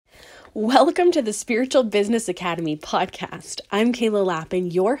Welcome to the Spiritual Business Academy podcast. I'm Kayla Lappin,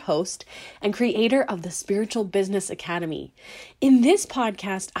 your host and creator of the Spiritual Business Academy. In this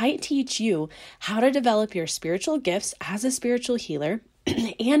podcast, I teach you how to develop your spiritual gifts as a spiritual healer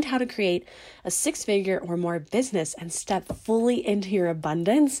and how to create a six-figure or more business and step fully into your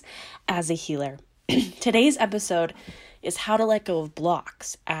abundance as a healer. Today's episode is how to let go of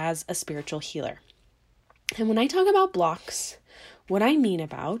blocks as a spiritual healer. And when I talk about blocks, what I mean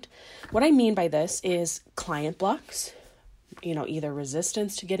by this is client blocks, either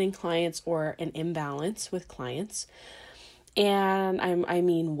resistance to getting clients or an imbalance with clients. And I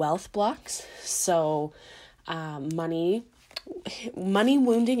mean wealth blocks. So money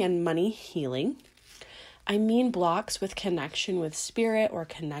wounding and money healing. I mean blocks with connection with spirit or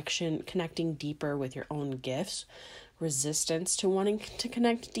connecting deeper with your own gifts, resistance to wanting to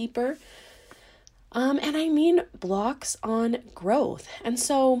connect deeper. And I mean blocks on growth. And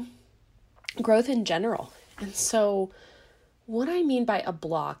so growth in general. And so what I mean by a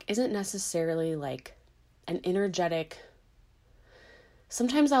block isn't necessarily like an energetic.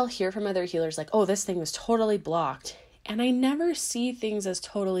 Sometimes I'll hear from other healers like, oh, this thing was totally blocked. And I never see things as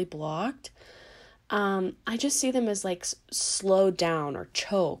totally blocked. I just see them as like slowed down or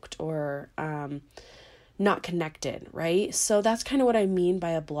choked or, not connected, right? So that's kind of what I mean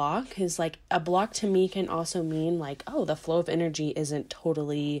by a block is like a block to me can also mean like, oh, the flow of energy it's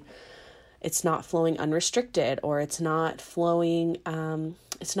not flowing unrestricted, or it's not flowing,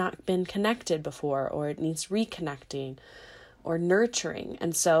 it's not been connected before, or it needs reconnecting or nurturing.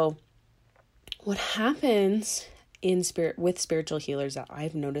 And so what happens with spiritual healers that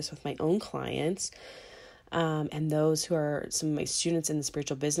I've noticed with my own clients, and those who are some of my students in the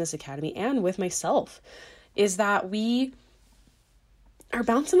Spiritual Business Academy and with myself, is that we are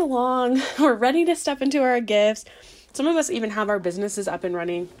bouncing along. We're ready to step into our gifts. Some of us even have our businesses up and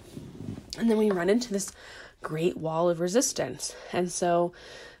running. And then we run into this great wall of resistance. And so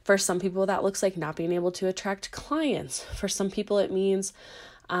for some people, that looks like not being able to attract clients. For some people, it means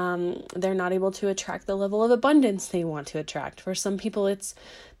they're not able to attract the level of abundance they want to attract. For some people,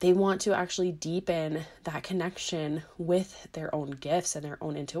 they want to actually deepen that connection with their own gifts and their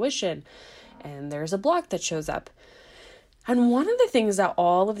own intuition. And there's a block that shows up. And one of the things that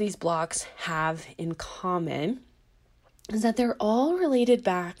all of these blocks have in common is that they're all related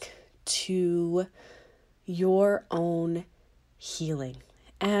back to your own healing.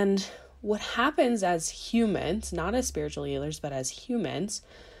 And what happens as humans, not as spiritual healers, but as humans,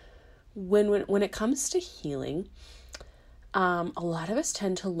 when it comes to healing, a lot of us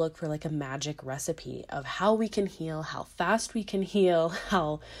tend to look for like a magic recipe of how we can heal, how fast we can heal,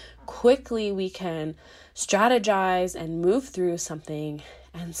 how quickly we can strategize and move through something.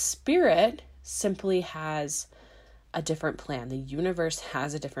 And spirit simply has a different plan. The universe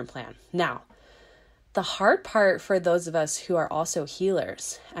has a different plan. Now, the hard part for those of us who are also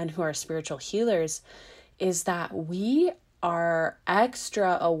healers and who are spiritual healers is that we are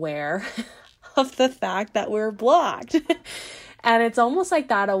extra aware of the fact that we're blocked. And it's almost like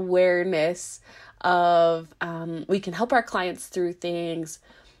that awareness of we can help our clients through things.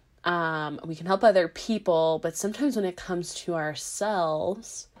 We can help other people. But sometimes when it comes to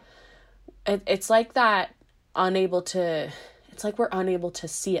ourselves, it's like that it's like we're unable to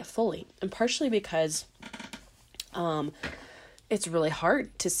see it fully. And partially because it's really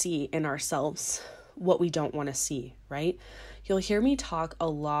hard to see in ourselves what we don't want to see, right? You'll hear me talk a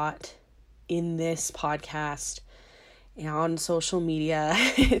lot in this podcast and on social media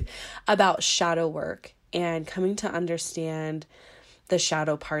about shadow work and coming to understand the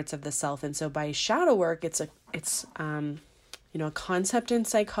shadow parts of the self. And so by shadow work, it's a concept in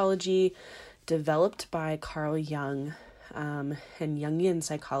psychology developed by Carl Jung, and Jungian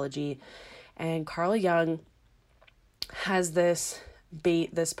psychology. And Carl Jung has this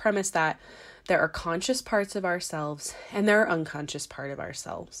premise that there are conscious parts of ourselves and there are unconscious parts of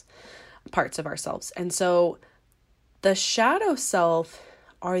ourselves. And so the shadow self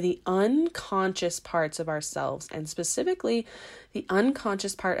are the unconscious parts of ourselves, and specifically the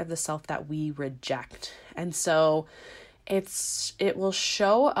unconscious part of the self that we reject. And so it will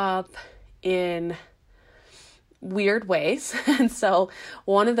show up in weird ways. And so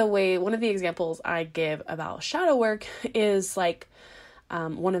one of the examples I give about shadow work is like,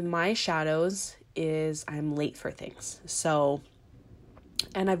 one of my shadows is I'm late for things. So,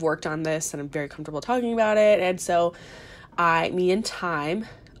 and I've worked on this and I'm very comfortable talking about it. And so me and time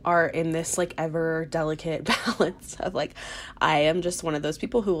are in this like ever delicate balance of like, I am just one of those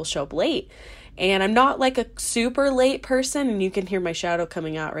people who will show up late. And I'm not like a super late person, and you can hear my shadow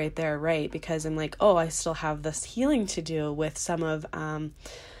coming out right there, right? Because I'm like, oh, I still have this healing to do with some of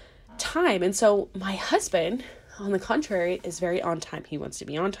time. And so my husband, on the contrary, is very on time. He wants to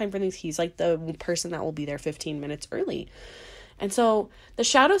be on time for things. He's like the person that will be there 15 minutes early. And so the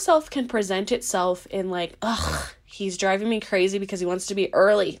shadow self can present itself in like, he's driving me crazy because he wants to be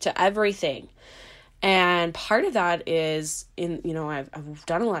early to everything. And part of that is I've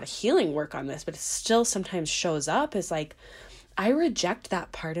done a lot of healing work on this, but it still sometimes shows up as like, I reject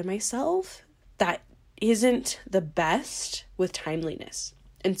that part of myself that isn't the best with timeliness.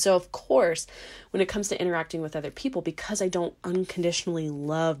 And so, of course, when it comes to interacting with other people, because I don't unconditionally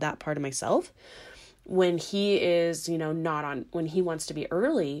love that part of myself, when he is, when he wants to be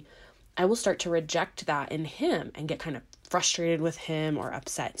early, I will start to reject that in him and get kind of frustrated with him or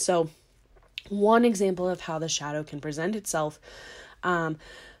upset. So one example of how the shadow can present itself. But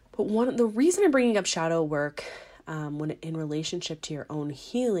the reason I'm bringing up shadow work when in relationship to your own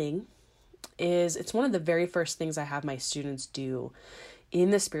healing is it's one of the very first things I have my students do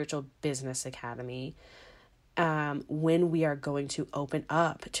in the Spiritual Business Academy when we are going to open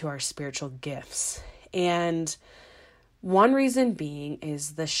up to our spiritual gifts. And one reason being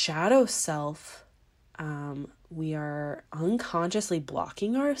is the shadow self, we are unconsciously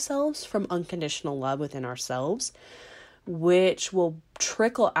blocking ourselves from unconditional love within ourselves, which will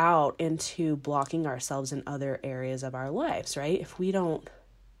trickle out into blocking ourselves in other areas of our lives, right? If we don't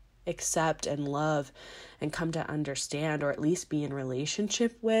accept and love and come to understand, or at least be in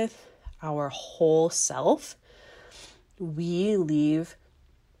relationship with our whole self, we leave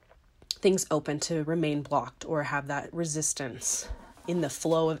things open to remain blocked or have that resistance in the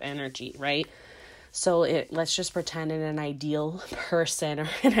flow of energy, right? So let's just pretend in an ideal person or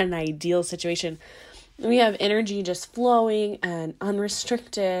in an ideal situation, we have energy just flowing and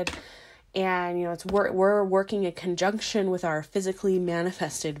unrestricted, and we're working in conjunction with our physically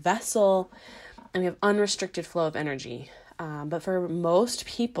manifested vessel, and we have unrestricted flow of energy. But for most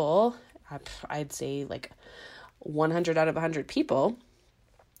people, I'd say like 100 out of 100 people,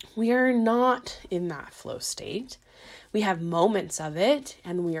 we are not in that flow state. We have moments of it,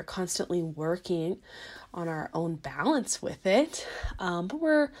 and we are constantly working on our own balance with it.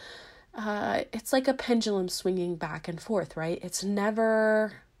 But it's like a pendulum swinging back and forth, right? It's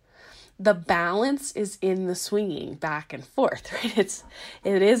never, the balance is in the swinging back and forth, right?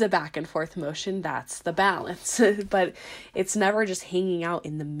 It is a back and forth motion. That's the balance, but it's never just hanging out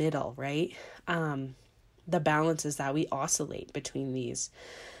in the middle, right? The balance is that we oscillate between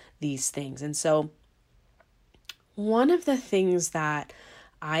these things. And so one of the things that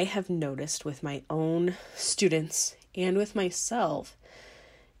I have noticed with my own students and with myself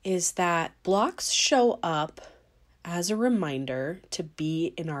is that blocks show up as a reminder to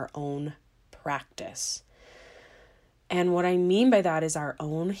be in our own practice. And what I mean by that is our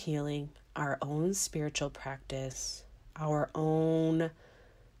own healing, our own spiritual practice, our own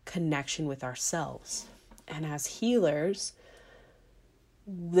connection with ourselves. And as healers,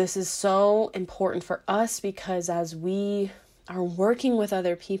 this is so important for us, because as we are working with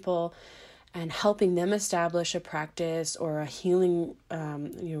other people and helping them establish a practice or a healing,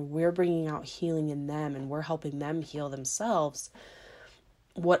 we're bringing out healing in them and we're helping them heal themselves.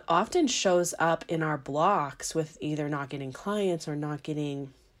 What often shows up in our blocks with either not getting clients or not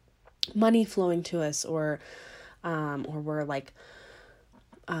getting money flowing to us, or we're like,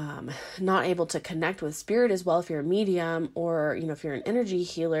 not able to connect with spirit as well if you're a medium, or, if you're an energy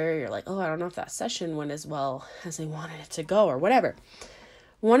healer, you're like, I don't know if that session went as well as I wanted it to go or whatever.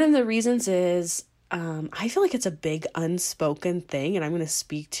 One of the reasons is, I feel like it's a big unspoken thing, and I'm going to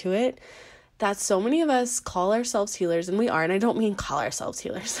speak to it, that so many of us call ourselves healers, and we are, and I don't mean call ourselves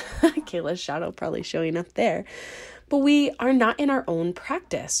healers. Kayla's shadow probably showing up there, but we are not in our own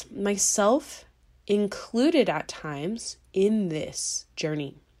practice, myself included at times in this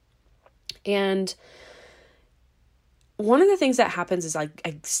journey. And one of the things that happens is like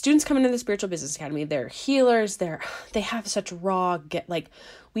students come into the Spiritual Business Academy, they're healers, they have such raw,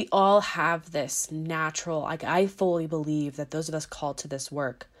 we all have this natural, I fully believe that those of us called to this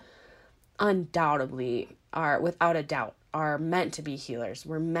work undoubtedly are, without a doubt, are meant to be healers.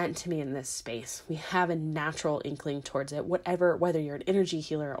 We're meant to be in this space. We have a natural inkling towards it, whether you're an energy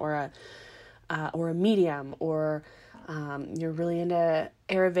healer or a medium, or you're really into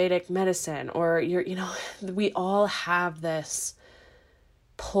Ayurvedic medicine, or we all have this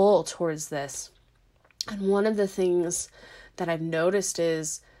pull towards this. And one of the things that I've noticed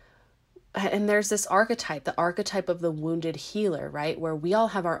is, and there's this archetype, the archetype of the wounded healer, right? Where we all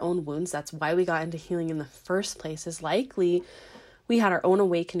have our own wounds. That's why we got into healing in the first place, is likely we had our own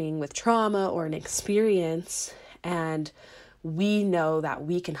awakening with trauma or an experience, and we know that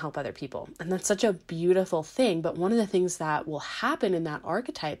we can help other people. And that's such a beautiful thing. But one of the things that will happen in that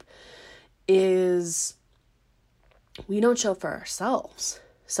archetype is we don't show for ourselves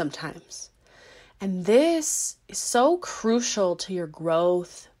sometimes. And this is so crucial to your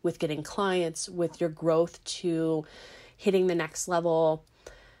growth with getting clients, with your growth to hitting the next level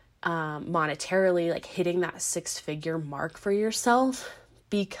monetarily, like hitting that 6-figure mark for yourself.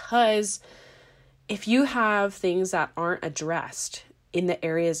 Because if you have things that aren't addressed in the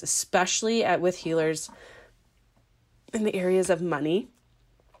areas, especially with healers, in the areas of money,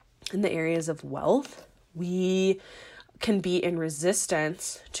 in the areas of wealth, we can be in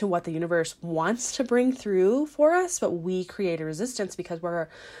resistance to what the universe wants to bring through for us, but we create a resistance because we're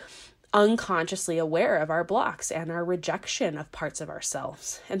unconsciously aware of our blocks and our rejection of parts of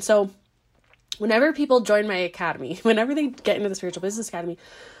ourselves. And so whenever people join my academy, whenever they get into the Spiritual Business Academy,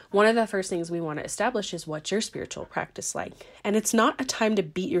 one of the first things we want to establish is what's your spiritual practice like? And it's not a time to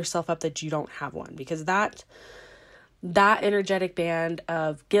beat yourself up that you don't have one, because that energetic band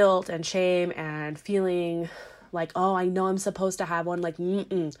of guilt and shame and feeling like, oh, I know I'm supposed to have one. Like,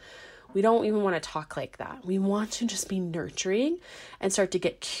 we don't even want to talk like that. We want to just be nurturing and start to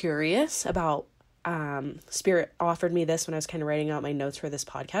get curious about, Spirit offered me this when I was kind of writing out my notes for this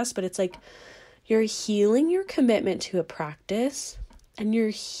podcast, but it's like, you're healing your commitment to a practice, and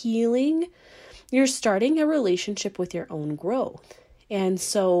you're starting a relationship with your own growth. And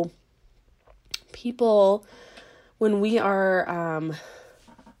so people, when we are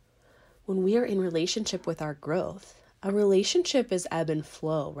in relationship with our growth, a relationship is ebb and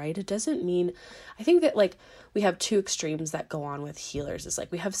flow, right? It doesn't mean, I think that like we have two extremes that go on with healers. It's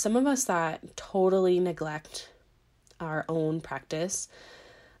like we have some of us that totally neglect our own practice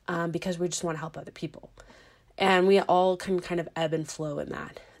because we just want to help other people. And we all can kind of ebb and flow in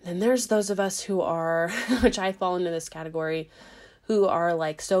that. Then there's those of us who are, which I fall into this category, who are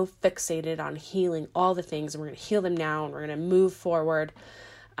like so fixated on healing all the things, and we're going to heal them now, and we're going to move forward,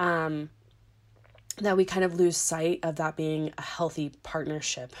 that we kind of lose sight of that being a healthy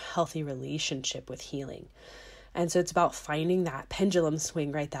partnership, healthy relationship with healing. And so it's about finding that pendulum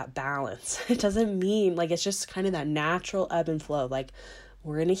swing, right? That balance. It doesn't mean like, it's just kind of that natural ebb and flow. Like,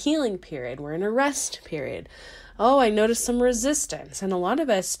 we're in a healing period. We're in a rest period. Oh, I noticed some resistance. And a lot of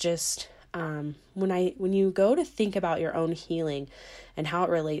us just, when you go to think about your own healing and how it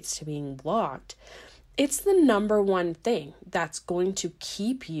relates to being blocked, it's the number one thing that's going to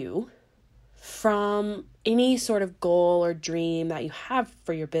keep you from any sort of goal or dream that you have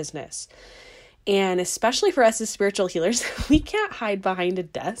for your business. And especially for us as spiritual healers, we can't hide behind a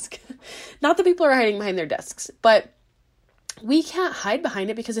desk. Not that people are hiding behind their desks, but we can't hide behind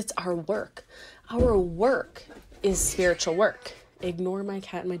it because it's our work. Our work is spiritual work. Ignore my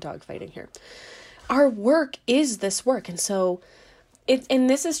cat and my dog fighting here. Our work is this work. And so and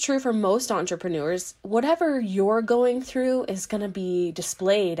this is true for most entrepreneurs, whatever you're going through is going to be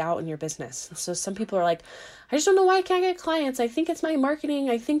displayed out in your business. And so some people are like, I just don't know why I can't get clients. I think it's my marketing.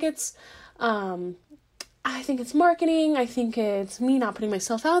 I think it's marketing. I think it's me not putting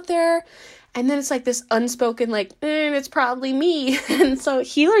myself out there. And then it's like this unspoken, like, it's probably me. And so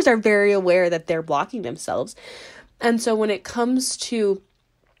healers are very aware that they're blocking themselves. And so when it comes to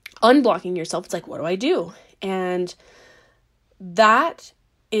unblocking yourself, it's like, what do I do? And that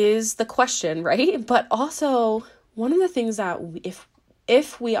is the question, right? But also one of the things that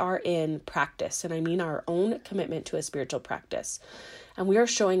if we are in practice, and I mean our own commitment to a spiritual practice, and we are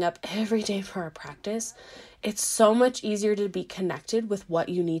showing up every day for our practice, it's so much easier to be connected with what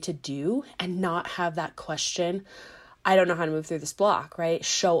you need to do and not have that question, I don't know how to move through this block, right?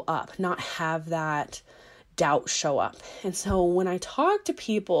 Show up, not have that doubt show up. And so when I talk to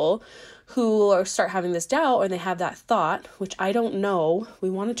people who start having this doubt and they have that thought, which I don't know, we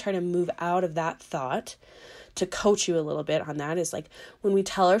want to try to move out of that thought to coach you a little bit on that, is like when we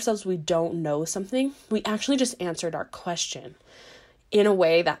tell ourselves we don't know something, we actually just answered our question in a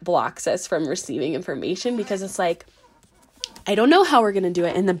way that blocks us from receiving information, because it's like, I don't know how we're going to do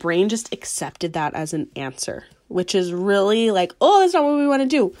it. And the brain just accepted that as an answer, which is really like, oh, that's not what we want to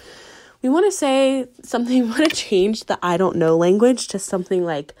do. We want to say something, we want to change the I don't know language to something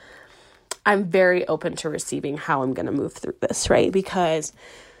like, I'm very open to receiving how I'm going to move through this, right? Because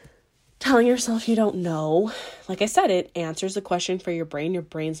telling yourself you don't know, like I said, it answers the question for your brain. Your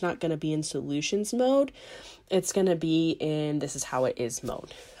brain's not going to be in solutions mode. It's going to be in this is how it is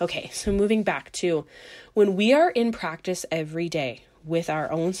mode. Okay, so moving back to when we are in practice every day with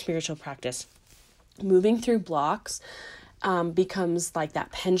our own spiritual practice, moving through blocks becomes like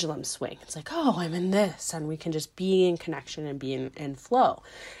that pendulum swing. It's like, oh, I'm in this, and we can just be in connection and be in flow.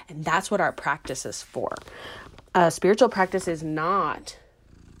 And that's what our practice is for. spiritual practice is not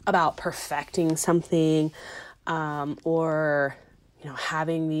about perfecting something, or,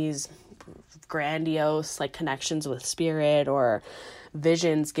 having these grandiose like connections with spirit or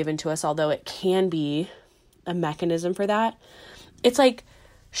visions given to us, although it can be a mechanism for that. It's like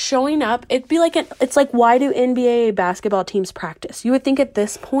showing up. It's like, why do NBA basketball teams practice? You would think at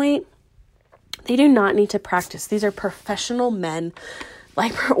this point they do not need to practice. These are professional men,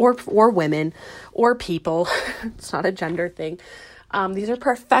 or women or people. It's not a gender thing. These are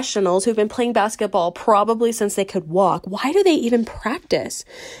professionals who've been playing basketball probably since they could walk. Why do they even practice?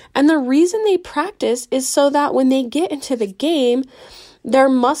 And the reason they practice is so that when they get into the game, their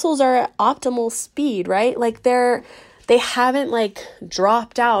muscles are at optimal speed, right? Like they haven't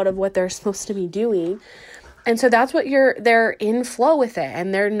dropped out of what they're supposed to be doing. And so that's what they're in flow with it.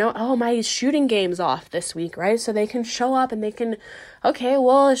 And they're my shooting game's off this week, right? So they can show up and they can, okay,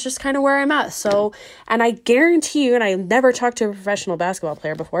 well, it's just kind of where I'm at. So, and I guarantee you, and I never talked to a professional basketball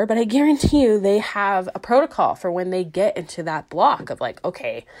player before, but I guarantee you they have a protocol for when they get into that block of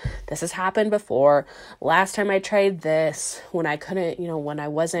okay, this has happened before. Last time I tried this when I couldn't, when I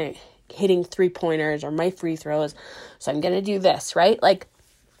wasn't hitting 3-pointers or my free throws. So I'm going to do this, right?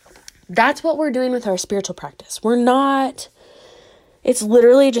 That's what we're doing with our spiritual practice. It's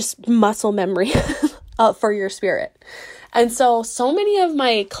literally just muscle memory for your spirit. And so many of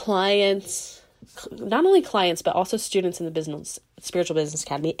my clients, not only clients, but also students in the Spiritual Business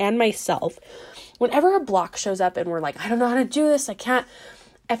Academy and myself, whenever a block shows up and we're like, I don't know how to do this, I can't.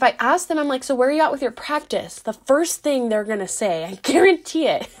 If I ask them, I'm like, so where are you at with your practice? The first thing they're going to say, I guarantee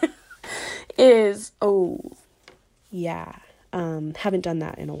it, is, oh, yeah, haven't done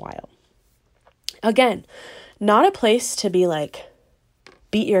that in a while. Again, not a place to be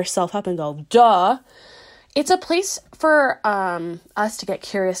beat yourself up and go, duh. It's a place for us to get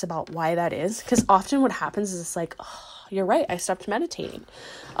curious about why that is. Because often what happens is it's you're right, I stopped meditating.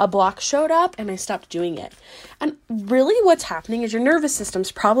 A block showed up and I stopped doing it. And really what's happening is your nervous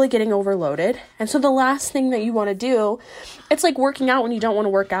system's probably getting overloaded. And so the last thing that you want to do, it's like working out when you don't want to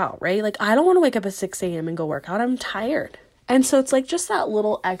work out, right? I don't want to wake up at 6 a.m. and go work out. I'm tired. And so it's just that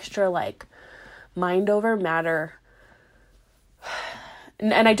little extra mind over matter.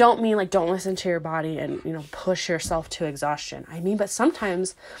 And I don't mean don't listen to your body and, push yourself to exhaustion. I mean, but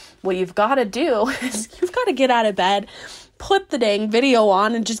sometimes what you've got to do is you've got to get out of bed, put the dang video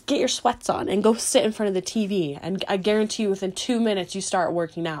on and just get your sweats on and go sit in front of the TV. And I guarantee you within 2 minutes, you start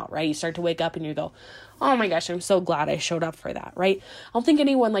working out, right? You start to wake up and you go, oh my gosh, I'm so glad I showed up for that, right? I don't think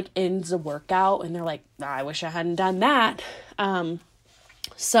anyone ends a workout and they're I wish I hadn't done that.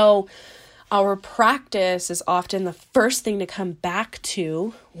 So our practice is often the first thing to come back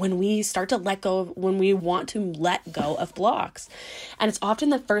to when we start to when we want to let go of blocks. And it's often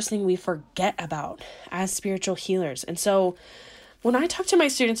the first thing we forget about as spiritual healers. And so when I talk to my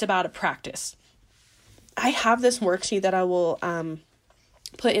students about a practice, I have this worksheet that I will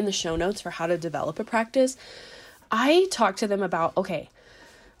put in the show notes for how to develop a practice. I talk to them about, okay,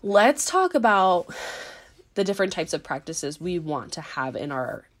 let's talk about the different types of practices we want to have in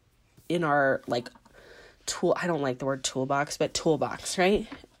our tool, I don't like the word toolbox, but toolbox, right?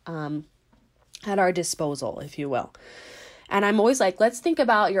 At our disposal, if you will. And I'm always let's think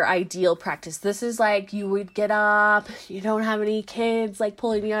about your ideal practice. This is you would get up, you don't have any kids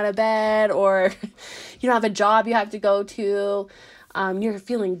pulling you out of bed, or you don't have a job you have to go to. You're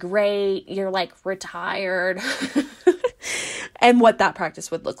feeling great. You're retired. And what that practice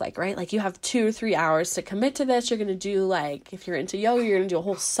would look like, right? You have 2 or 3 hours to commit to this. You're going to do if you're into yoga, you're going to do a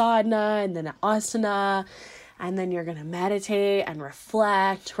whole sadhana and then an asana, and then you're going to meditate and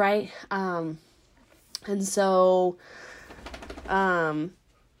reflect, right? And so,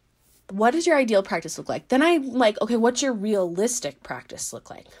 what does your ideal practice look like? Then I'm okay, what's your realistic practice look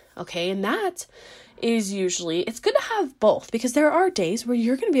like? Okay. And that is usually, it's good to have both, because there are days where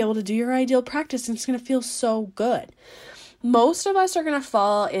you're going to be able to do your ideal practice and it's going to feel so good. Most of us are going to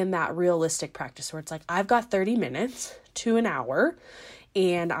fall in that realistic practice where it's I've got 30 minutes to an hour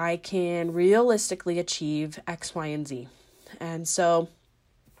and I can realistically achieve X, Y, and Z. And so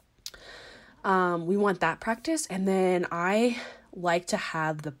we want that practice. And then I like to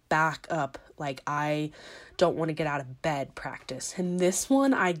have the backup, I don't want to get out of bed practice. And this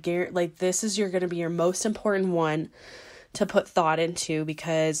one, I guarantee, this is going to be your most important one to put thought into,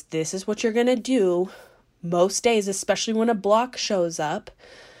 because this is what you're going to do most days, especially when a block shows up.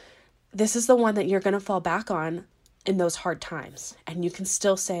 This is the one that you're going to fall back on in those hard times. And you can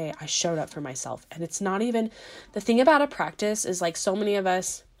still say, I showed up for myself. And it's not even, the thing about a practice is so many of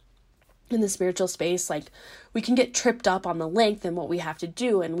us in the spiritual space, we can get tripped up on the length and what we have to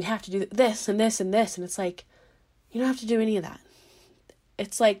do. And we have to do this and this and this. And it's You don't have to do any of that.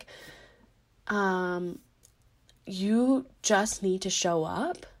 It's like, you just need to show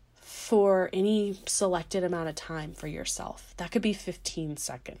up for any selected amount of time for yourself. That could be 15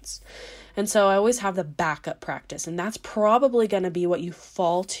 seconds. And so I always have the backup practice, and that's probably going to be what you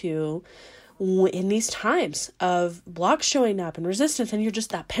fall to in these times of blocks showing up and resistance, and you're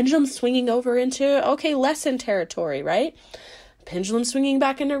just that pendulum swinging over into, okay, lesson territory, right? Pendulum swinging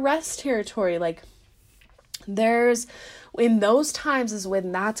back into rest territory. Like, there's, in those times is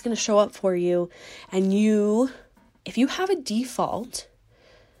when that's going to show up for you. And if you have a default,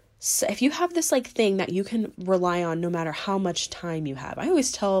 so if you have this like thing that you can rely on no matter how much time you have, I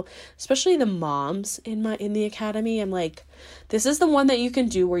always tell, especially the moms in the academy, I'm like, this is the one that you can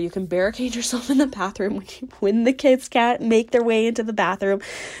do where you can barricade yourself in the bathroom when the kids can't make their way into the bathroom,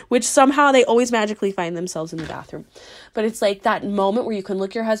 which somehow they always magically find themselves in the bathroom. But it's like that moment where you can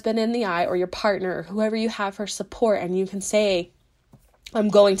look your husband in the eye or your partner or whoever you have for support, and you can say, I'm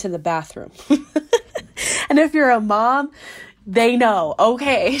going to the bathroom. And if you're a mom, they know,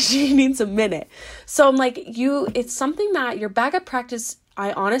 okay, she needs a minute. So I'm like, it's something that your backup practice,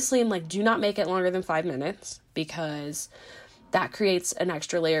 I honestly am like, do not make it longer than 5 minutes, because that creates an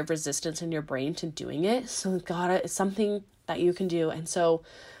extra layer of resistance in your brain to doing it. So it's something that you can do. And so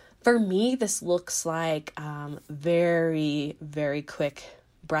for me, this looks like very, very quick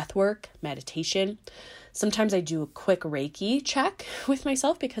breath work, meditation. Sometimes I do a quick Reiki check with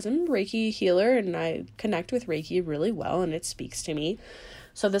myself because I'm a Reiki healer and I connect with Reiki really well and it speaks to me.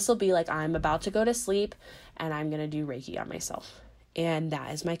 So this will be like, I'm about to go to sleep and I'm going to do Reiki on myself. And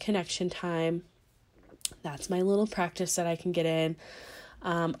that is my connection time. That's my little practice that I can get in.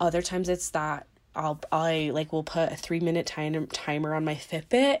 Other times it's that we'll put a 3-minute timer on my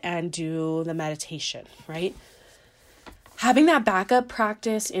Fitbit and do the meditation, right? Having that backup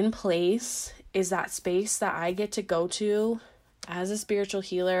practice in place is that space that I get to go to as a spiritual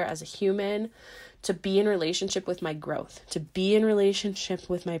healer, as a human, to be in relationship with my growth, to be in relationship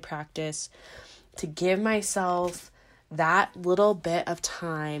with my practice, to give myself that little bit of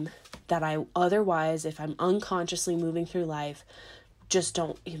time that I otherwise, if I'm unconsciously moving through life, just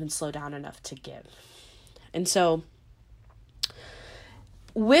don't even slow down enough to give. And so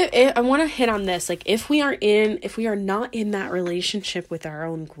I want to hit on this, like if we are not in that relationship with our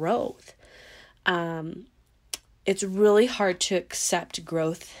own growth, it's really hard to accept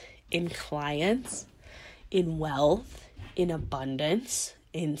growth in clients, in wealth, in abundance,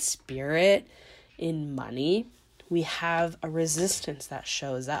 in spirit, in money. We have a resistance that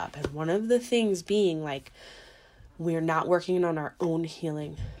shows up. And one of the things being like, we're not working on our own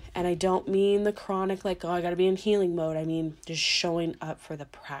healing. And I don't mean the chronic, like, oh, I got to be in healing mode. I mean, just showing up for the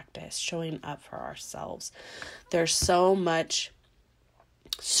practice, showing up for ourselves. There's so much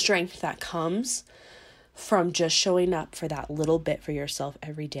strength that comes from just showing up for that little bit for yourself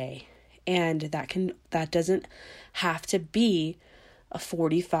every day. And that doesn't have to be a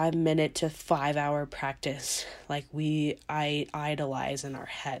 45-minute to 5-hour practice like I idolize in our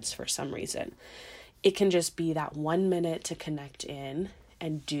heads for some reason. It can just be that 1 minute to connect in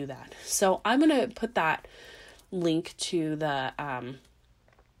and do that. So I'm going to put that link to the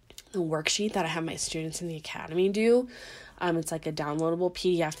worksheet that I have my students in the academy do. It's like a downloadable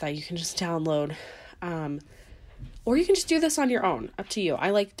PDF that you can just download. Or you can just do this on your own, up to you.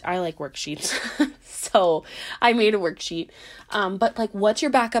 I like worksheets. So I made a worksheet. But like, what's your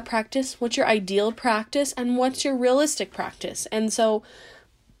backup practice? What's your ideal practice? And what's your realistic practice? And so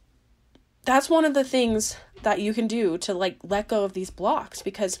that's one of the things that you can do to like let go of these blocks,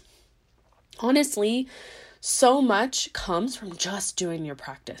 because honestly, so much comes from just doing your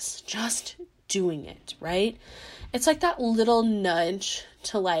practice, just doing it, right? It's like that little nudge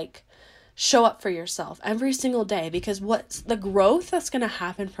to like show up for yourself every single day, because what's the growth that's going to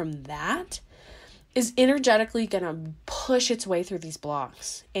happen from that is energetically going to push its way through these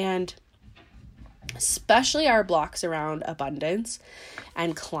blocks. And especially our blocks around abundance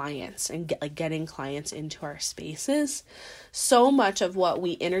and clients and getting clients into our spaces. So much of what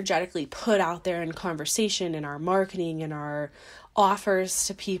we energetically put out there in conversation, in our marketing, in our offers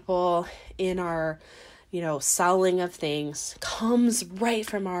to people, in our, selling of things, comes right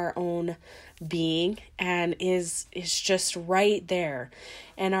from our own being and is just right there.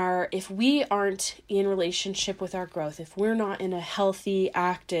 And if we aren't in relationship with our growth, if we're not in a healthy,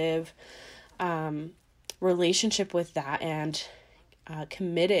 active relationship with that and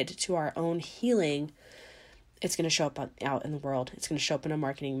committed to our own healing, it's going to show up out in the world. It's going to show up in a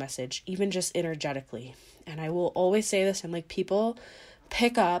marketing message, even just energetically. And I will always say this, I'm like, people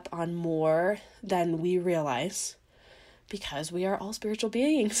pick up on more than we realize. because we are all spiritual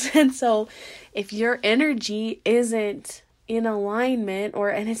beings. And so if your energy isn't in alignment,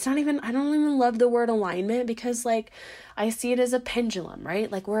 and it's not even, I don't even love the word alignment, because like I see it as a pendulum, right?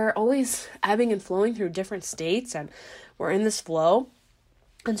 Like we're always ebbing and flowing through different states, and we're in this flow.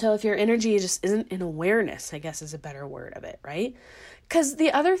 And so if your energy just isn't in awareness, I guess is a better word of it, right? Because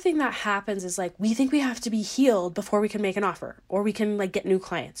the other thing that happens is like, we think we have to be healed before we can make an offer, or we can like get new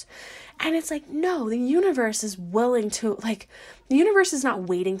clients. And it's like, no, the universe is willing to, like, the universe is not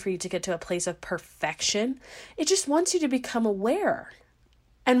waiting for you to get to a place of perfection. It just wants you to become aware.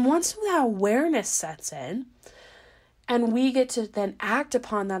 And once that awareness sets in, and we get to then act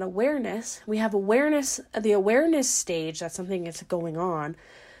upon that awareness, we have awareness, the awareness stage, that's something that's going on,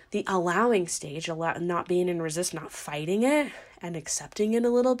 the allowing stage, not being in resistance, not fighting it, and accepting it a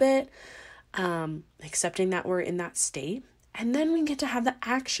little bit, accepting that we're in that state. And then we get to have the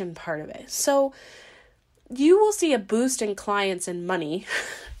action part of it. So you will see a boost in clients and money,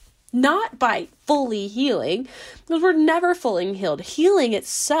 not by fully healing, because we're never fully healed. Healing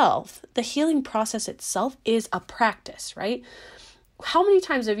itself, the healing process itself is a practice, right? How many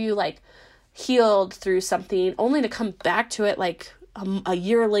times have you like healed through something only to come back to it like a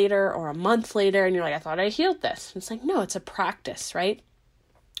year later or a month later, and you're like, I thought I healed this. And it's like, no, it's a practice, right?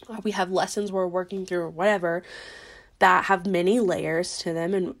 We have lessons we're working through or whatever that have many layers to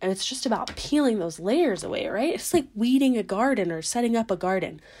them, and it's just about peeling those layers away, right? It's like weeding a garden or setting up a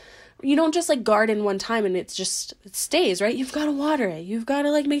garden. You don't just like garden one time and it stays, right? You've got to water it. You've got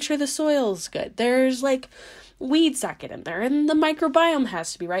to like make sure the soil's good. There's like weeds that get in there, and the microbiome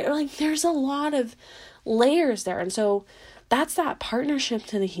has to be right. Or like there's a lot of layers there. And so that's that partnership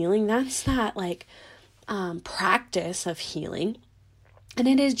to the healing. That's that like practice of healing. And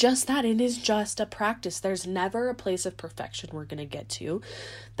it is just that. It is just a practice. There's never a place of perfection we're going to get to.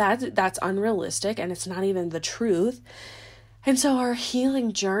 That's unrealistic, and it's not even the truth. And so our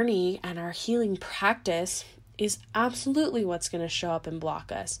healing journey and our healing practice is absolutely what's going to show up and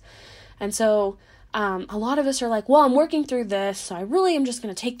block us. And so a lot of us are like, well, I'm working through this, so I really am just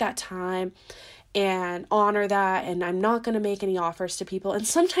going to take that time and honor that, and I'm not going to make any offers to people. And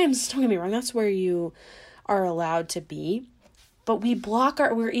sometimes, don't get me wrong, that's where you are allowed to be. But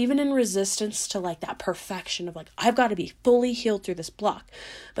we're even in resistance to like that perfection of like, I've got to be fully healed through this block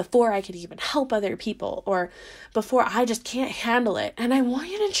before I could even help other people, or before I just can't handle it. And I want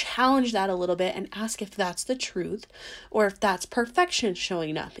you to challenge that a little bit and ask if that's the truth, or if that's perfection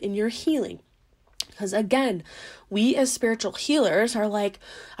showing up in your healing. Because again, we as spiritual healers are like,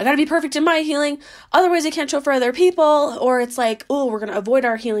 I got to be perfect in my healing, otherwise I can't show up for other people. Or it's like, oh, we're going to avoid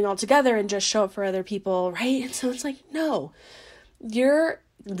our healing altogether and just show up for other people, right? And so it's like, no. Your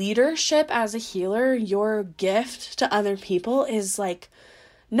leadership as a healer, your gift to other people is like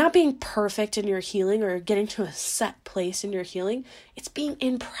not being perfect in your healing or getting to a set place in your healing. It's being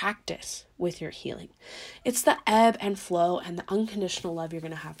in practice with your healing. It's the ebb and flow and the unconditional love you're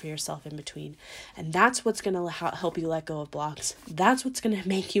going to have for yourself in between. And that's what's going to help you let go of blocks. That's what's going to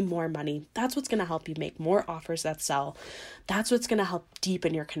make you more money. That's what's going to help you make more offers that sell. That's what's going to help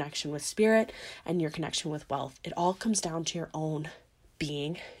deepen your connection with spirit and your connection with wealth. It all comes down to your own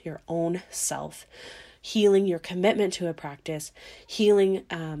being, your own self, healing your commitment to a practice, healing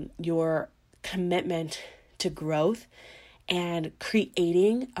your commitment to growth, and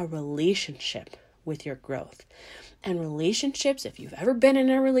creating a relationship with your growth. And relationships, if you've ever been in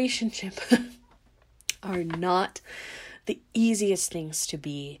a relationship, are not the easiest things to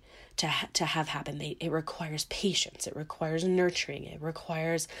have happen. It requires patience. It requires nurturing. It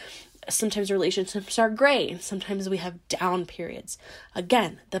requires, sometimes relationships are great, and sometimes we have down periods.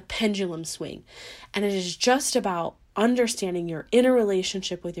 Again, the pendulum swing. And it is just about understanding you're in a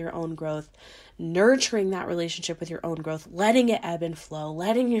relationship with your own growth, nurturing that relationship with your own growth, letting it ebb and flow,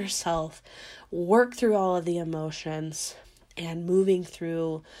 letting yourself work through all of the emotions, and moving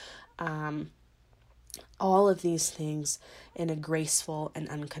through all of these things in a graceful and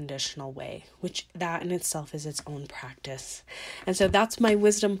unconditional way, which that in itself is its own practice. And so that's my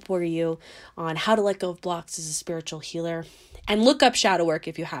wisdom for you on how to let go of blocks as a spiritual healer. And look up shadow work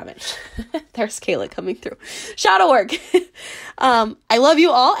if you haven't. There's Kayla coming through. Shadow work. I love you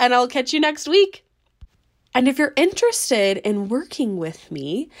all, and I'll catch you next week. And if you're interested in working with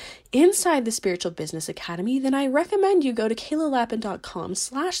me inside the Spiritual Business Academy, then I recommend you go to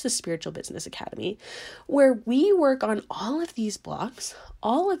kaylalappin.com/the Spiritual Business Academy, where we work on all of these blocks,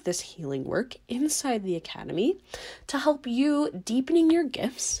 all of this healing work inside the academy to help you deepening your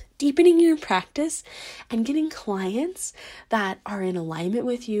gifts, deepening your practice, and getting clients that are in alignment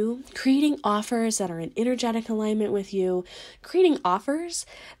with you, creating offers that are in energetic alignment with you, creating offers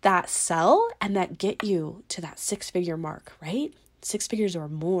that sell and that get you to that 6-figure mark, right? 6 figures or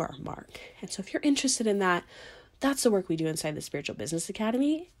more mark. And so if you're interested in that, that's the work we do inside the Spiritual Business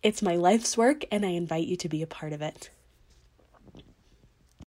Academy. It's my life's work, and I invite you to be a part of it.